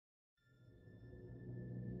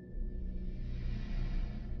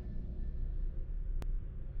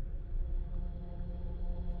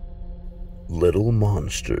Little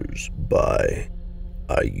Monsters by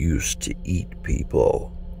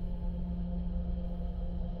IUsed2EatPeople.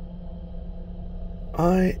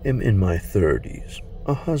 I am in my 30s,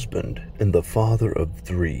 a husband and the father of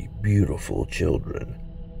 3 beautiful children.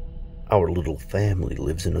 Our little family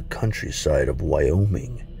lives in a countryside of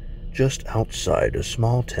Wyoming, just outside a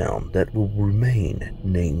small town that will remain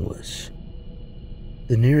nameless.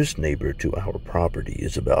 The nearest neighbor to our property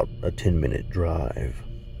is about a 10-minute drive.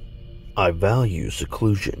 I value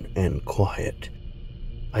seclusion and quiet.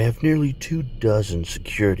 I have nearly 24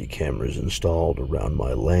 security cameras installed around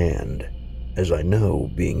my land, as I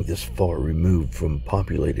know being this far removed from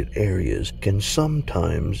populated areas can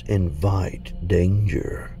sometimes invite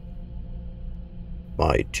danger.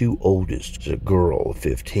 My 2 oldest, a girl of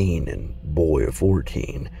 15 and boy of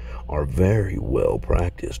 14, are very well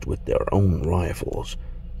practiced with their own rifles.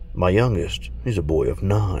 My youngest is a boy of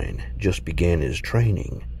 9, just began his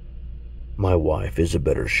training. My wife is a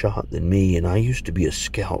better shot than me, and I used to be a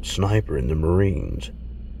scout sniper in the Marines.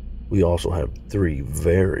 We also have 3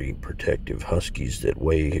 very protective huskies that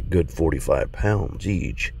weigh a good 45 pounds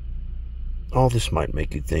each. All this might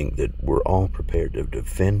make you think that we're all prepared to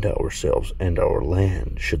defend ourselves and our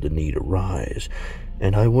land should the need arise,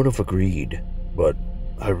 and I would have agreed, but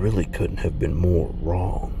I really couldn't have been more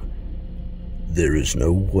wrong. There is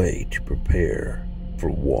no way to prepare for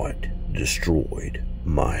what destroyed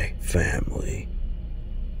my family.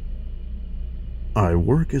 I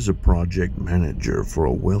work as a project manager for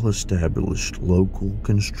a well-established local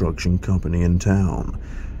construction company in town.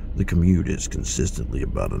 The commute is consistently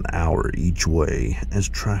about an hour each way, as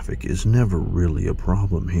traffic is never really a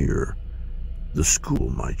problem here. The school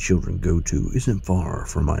my children go to isn't far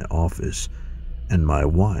from my office, and my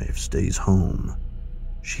wife stays home.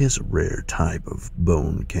 She has a rare type of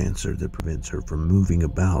bone cancer that prevents her from moving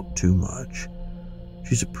about too much.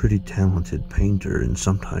 She's a pretty talented painter and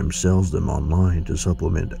sometimes sells them online to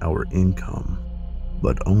supplement our income,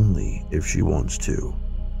 but only if she wants to.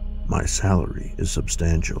 My salary is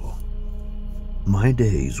substantial. My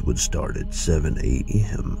days would start at 7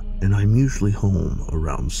 a.m. and I'm usually home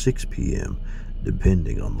around 6 p.m.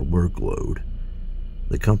 depending on the workload.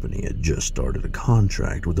 The company had just started a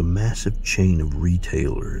contract with a massive chain of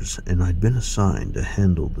retailers, and I'd been assigned to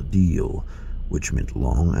handle the deal, which meant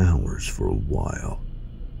long hours for a while.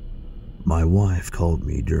 My wife called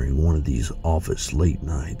me during one of these office late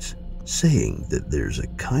nights, saying that there's a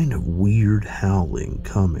kind of weird howling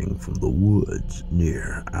coming from the woods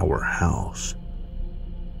near our house.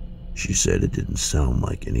 She said it didn't sound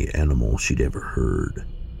like any animal she'd ever heard,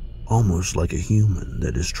 almost like a human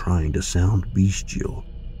that is trying to sound bestial,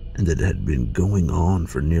 and that it had been going on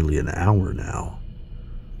for nearly an hour now.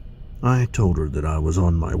 I told her that I was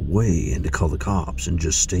on my way and to call the cops and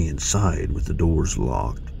just stay inside with the doors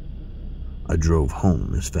locked. I drove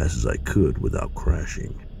home as fast as I could without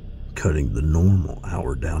crashing, cutting the normal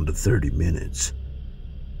hour down to 30 minutes.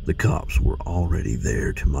 The cops were already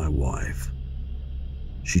there to my wife.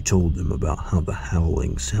 She told them about how the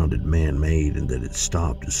howling sounded man-made and that it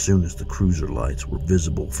stopped as soon as the cruiser lights were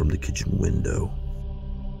visible from the kitchen window.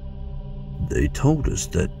 They told us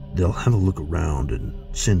that they'll have a look around and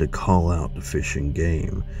send a call out to Fish and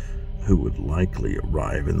Game, who would likely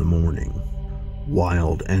arrive in the morning.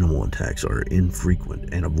 Wild animal attacks are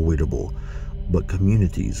infrequent and avoidable, but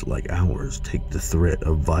communities like ours take the threat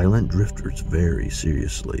of violent drifters very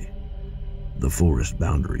seriously. The forest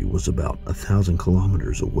boundary was about 1,000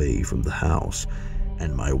 kilometers away from the house,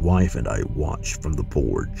 and my wife and I watched from the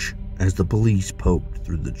porch as the police poked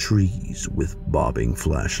through the trees with bobbing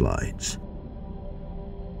flashlights.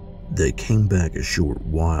 They came back a short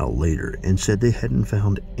while later and said they hadn't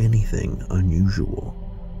found anything unusual.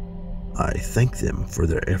 I thanked them for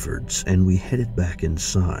their efforts, and we headed back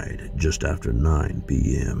inside just after 9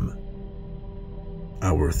 p.m.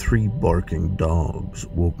 Our 3 barking dogs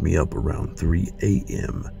woke me up around 3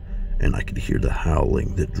 a.m., and I could hear the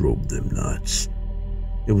howling that drove them nuts.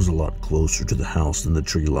 It was a lot closer to the house than the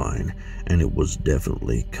tree line, and it was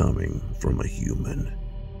definitely coming from a human.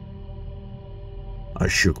 I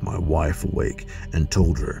shook my wife awake and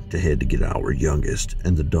told her to head to get our youngest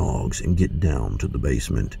and the dogs and get down to the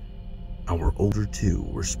basement. Our older 2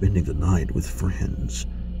 were spending the night with friends.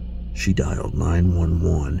 She dialed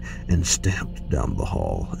 911 and stamped down the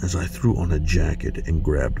hall as I threw on a jacket and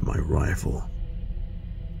grabbed my rifle.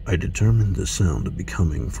 I determined the sound to be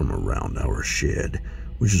coming from around our shed,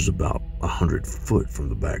 which is about 100 foot from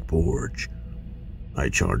the back porch. I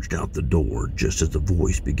charged out the door just as the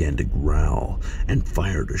voice began to growl and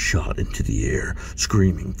fired a shot into the air,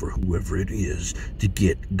 screaming for whoever it is to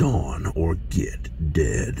get gone or get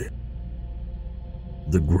dead.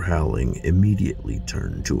 The growling immediately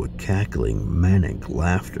turned to a cackling, manic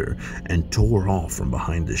laughter and tore off from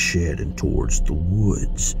behind the shed and towards the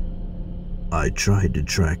woods. I tried to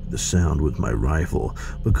track the sound with my rifle,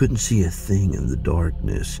 but couldn't see a thing in the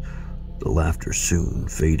darkness, the laughter soon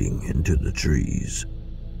fading into the trees.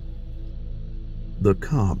 The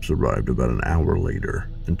cops arrived about an hour later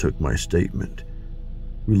and took my statement.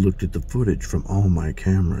 We looked at the footage from all my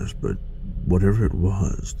cameras, but whatever it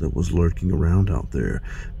was that was lurking around out there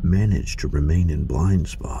managed to remain in blind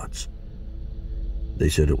spots. They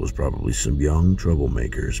said it was probably some young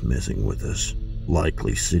troublemakers messing with us,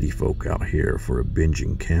 likely city folk out here for a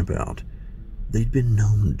binging campout. They'd been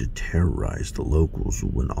known to terrorize the locals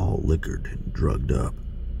when all liquored and drugged up.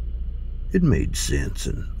 It made sense,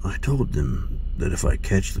 and I told them that if I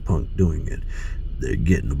catch the punk doing it, they're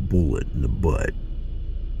getting a bullet in the butt.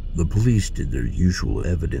 The police did their usual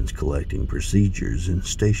evidence collecting procedures and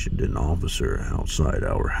stationed an officer outside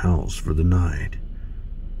our house for the night.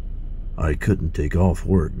 I couldn't take off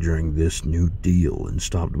work during this new deal and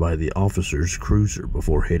stopped by the officer's cruiser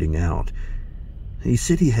before heading out. He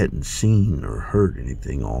said he hadn't seen or heard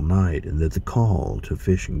anything all night and that the call to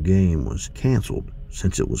Fish and Game was canceled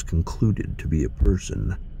since it was concluded to be a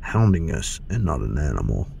person hounding us and not an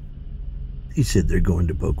animal. He said they're going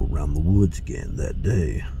to poke around the woods again that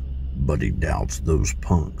day, but he doubts those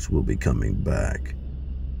punks will be coming back.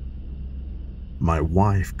 My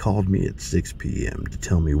wife called me at 6 p.m. to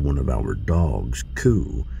tell me one of our dogs,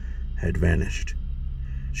 Coo, had vanished.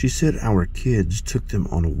 She said our kids took them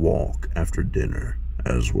on a walk after dinner,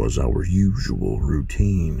 as was our usual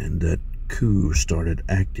routine, and that Coo started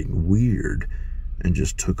acting weird and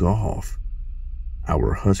just took off.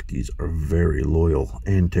 Our huskies are very loyal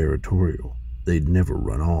and territorial. They'd never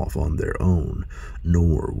run off on their own,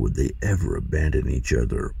 nor would they ever abandon each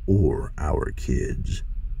other or our kids.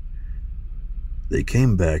 They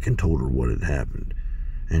came back and told her what had happened,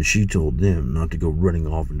 and she told them not to go running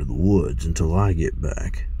off into the woods until I get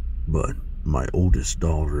back. But my oldest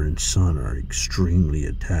daughter and son are extremely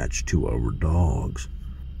attached to our dogs.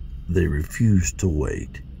 They refused to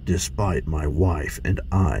wait, despite my wife and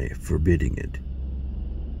I forbidding it.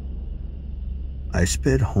 I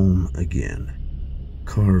sped home again,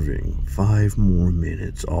 carving 5 more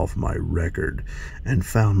minutes off my record, and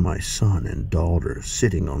found my son and daughter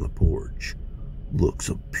sitting on the porch, looks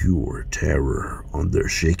of pure terror on their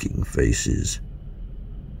shaking faces.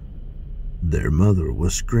 Their mother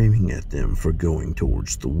was screaming at them for going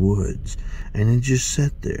towards the woods, and had just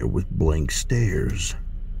sat there with blank stares.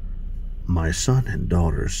 My son and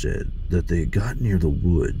daughter said that they got near the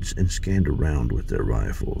woods and scanned around with their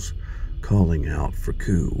rifles, calling out for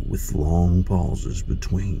Coo with long pauses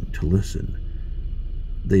between to listen.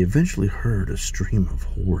 They eventually heard a stream of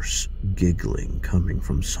hoarse giggling coming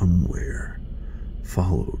from somewhere,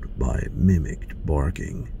 followed by mimicked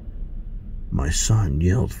barking. My son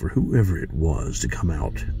yelled for whoever it was to come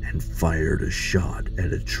out and fired a shot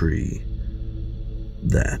at a tree.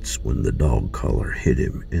 That's when the dog collar hit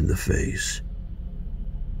him in the face.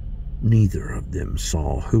 Neither of them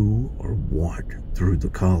saw who or what threw the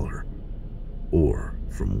collar, or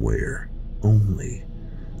from where, only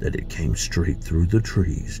that it came straight through the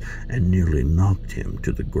trees and nearly knocked him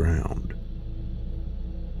to the ground.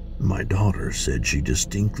 My daughter said she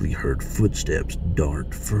distinctly heard footsteps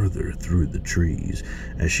dart further through the trees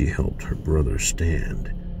as she helped her brother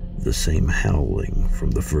stand, the same howling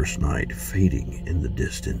from the first night fading in the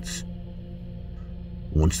distance.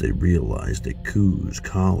 Once they realized that Coo's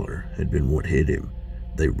collar had been what hit him,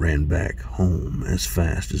 they ran back home as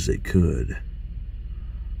fast as they could.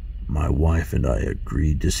 My wife and I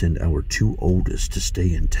agreed to send our 2 oldest to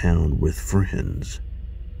stay in town with friends,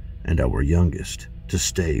 and our youngest to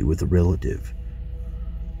stay with a relative.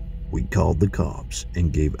 We called the cops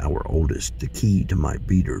and gave our oldest the key to my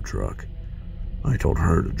beater truck. I told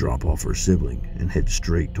her to drop off her sibling and head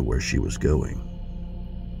straight to where she was going.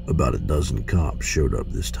 About a dozen cops showed up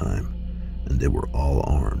this time, and they were all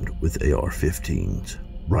armed with AR-15s,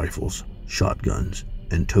 rifles, shotguns,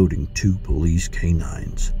 and toting 2 police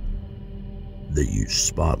canines. They used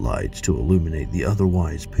spotlights to illuminate the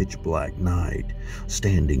otherwise pitch-black night,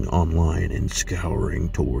 standing on line and scouring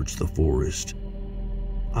towards the forest.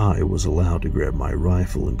 I was allowed to grab my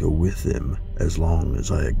rifle and go with them, as long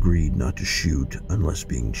as I agreed not to shoot unless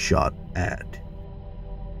being shot at.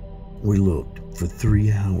 We looked for 3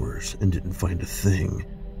 hours and didn't find a thing,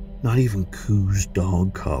 not even Coo's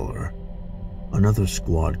dog collar. Another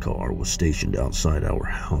squad car was stationed outside our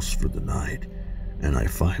house for the night, and I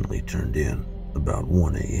finally turned in about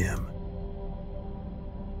 1 a.m.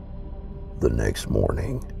 The next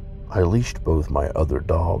morning, I leashed both my other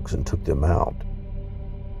dogs and took them out.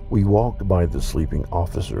 We walked by the sleeping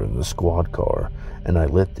officer in the squad car, and I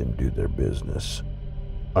let them do their business.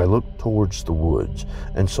 I looked towards the woods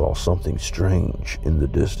and saw something strange in the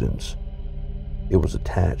distance. It was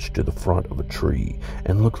attached to the front of a tree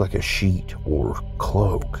and looked like a sheet or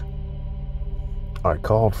cloak. I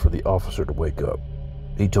called for the officer to wake up.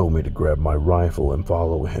 He told me to grab my rifle and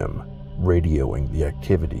follow him, radioing the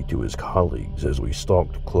activity to his colleagues as we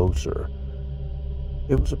stalked closer.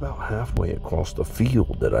 It was about halfway across the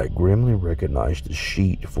field that I grimly recognized the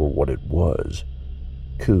sheet for what it was: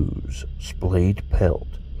 Q's splayed pelt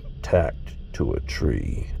tacked to a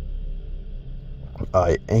tree.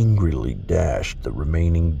 I angrily dashed the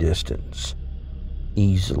remaining distance,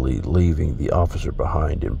 easily leaving the officer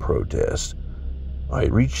behind in protest. I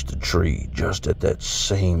reached the tree just as that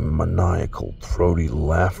same maniacal, throaty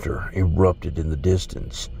laughter erupted in the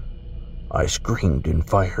distance. I screamed and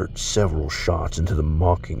fired several shots into the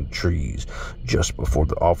mocking trees just before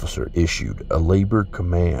the officer issued a labored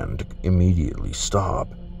command to immediately stop.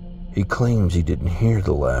 He claims he didn't hear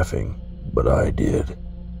the laughing, but I did.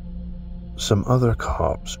 Some other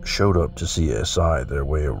cops showed up to CSI their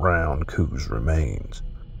way around Q's remains.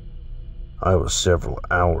 I was several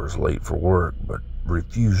hours late for work, but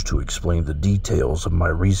refused to explain the details of my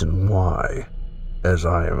reason why. As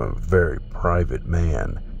I am a very private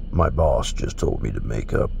man, my boss just told me to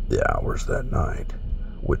make up the hours that night,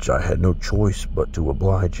 which I had no choice but to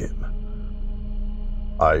oblige him.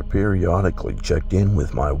 I periodically checked in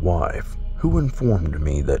with my wife, who informed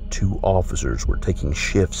me that 2 officers were taking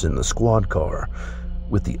shifts in the squad car,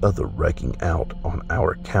 with the other wrecking out on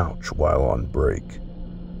our couch while on break.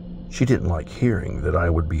 She didn't like hearing that I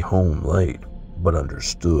would be home late, but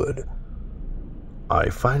understood. I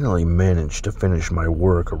finally managed to finish my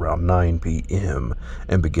work around 9 p.m.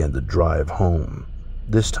 and began the drive home,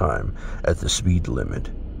 this time at the speed limit.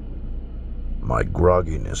 My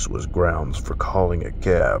grogginess was grounds for calling a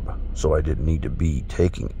cab, so I didn't need to be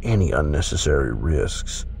taking any unnecessary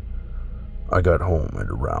risks. I got home at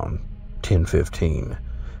around 10:15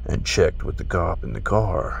 and checked with the cop in the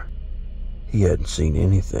car. He hadn't seen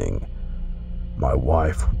anything. My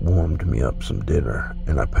wife warmed me up some dinner,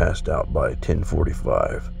 and I passed out by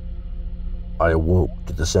 10:45. I awoke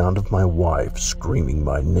to the sound of my wife screaming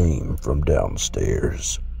my name from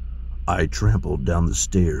downstairs. I trampled down the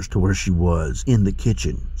stairs to where she was, in the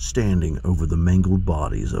kitchen, standing over the mangled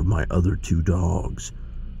bodies of my other 2 dogs.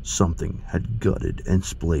 Something had gutted and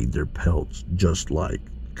splayed their pelts just like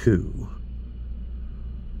Q.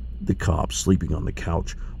 The cop sleeping on the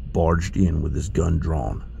couch barged in with his gun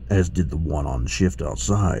drawn, as did the one on shift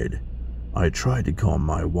outside. I tried to calm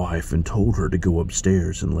my wife and told her to go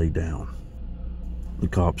upstairs and lay down. The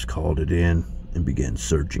cops called it in and began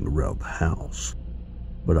searching around the house,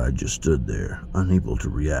 but I just stood there, unable to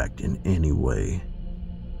react in any way.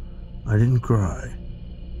 I didn't cry.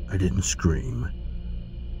 I didn't scream.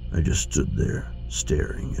 I just stood there,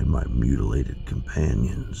 staring at my mutilated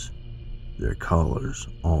companions, their collars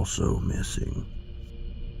also missing.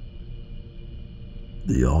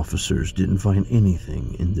 The officers didn't find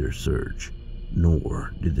anything in their search,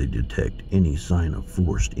 nor did they detect any sign of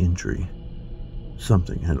forced entry.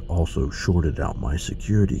 Something had also shorted out my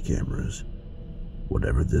security cameras.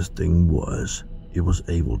 Whatever this thing was, it was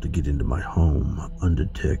able to get into my home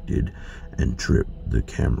undetected and trip the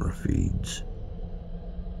camera feeds.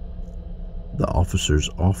 The officers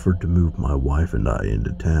offered to move my wife and I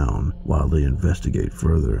into town while they investigate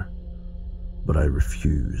further, but I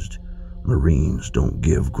refused. Marines don't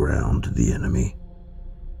give ground to the enemy.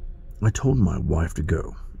 I told my wife to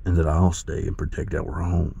go and that I'll stay and protect our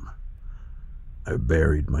home. I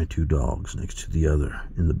buried my 2 dogs next to the other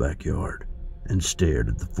in the backyard and stared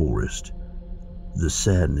at the forest, the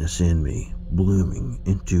sadness in me blooming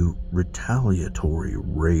into retaliatory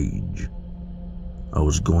rage. I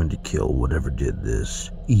was going to kill whatever did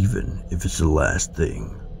this, even if it's the last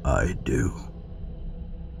thing I do.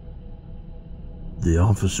 The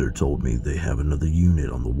officer told me they have another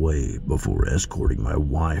unit on the way before escorting my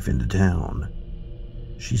wife into town.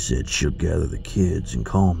 She said she'll gather the kids and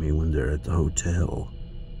call me when they're at the hotel.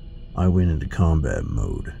 I went into combat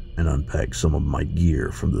mode and unpacked some of my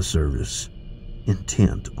gear from the service,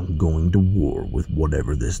 intent on going to war with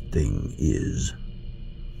whatever this thing is.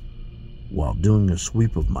 While doing a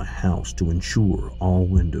sweep of my house to ensure all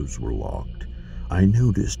windows were locked, I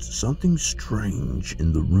noticed something strange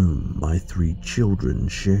in the room my 3 children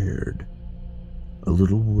shared. A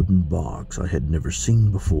little wooden box I had never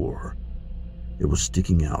seen before. It was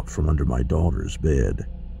sticking out from under my daughter's bed.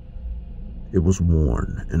 It was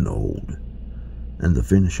worn and old, and the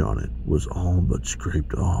finish on it was all but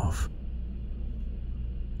scraped off.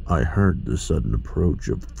 I heard the sudden approach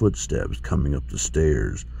of footsteps coming up the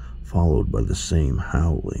stairs, followed by the same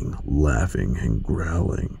howling, laughing, and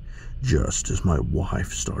growling, just as my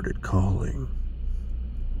wife started calling.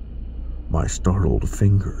 My startled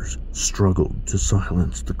fingers struggled to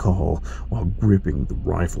silence the call while gripping the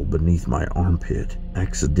rifle beneath my armpit,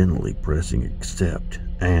 accidentally pressing accept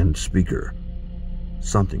and speaker.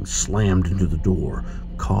 Something slammed into the door,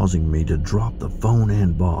 causing me to drop the phone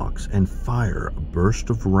and box and fire a burst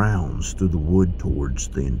of rounds through the wood towards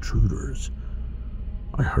the intruders.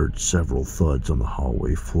 I heard several thuds on the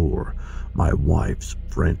hallway floor. My wife's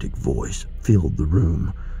frantic voice filled the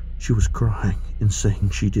room. She was crying and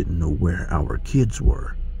saying she didn't know where our kids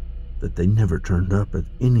were, that they never turned up at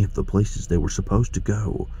any of the places they were supposed to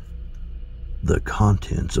go. The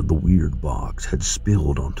contents of the weird box had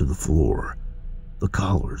spilled onto the floor. The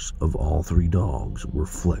collars of all 3 dogs were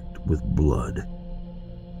flecked with blood.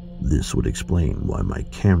 This would explain why my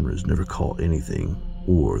cameras never caught anything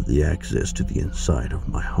or the access to the inside of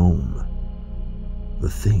my home. The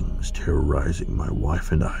things terrorizing my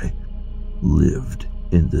wife and I lived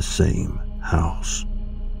in the same house.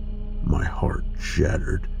 My heart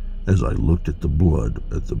shattered as I looked at the blood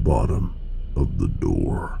at the bottom of the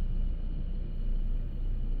door.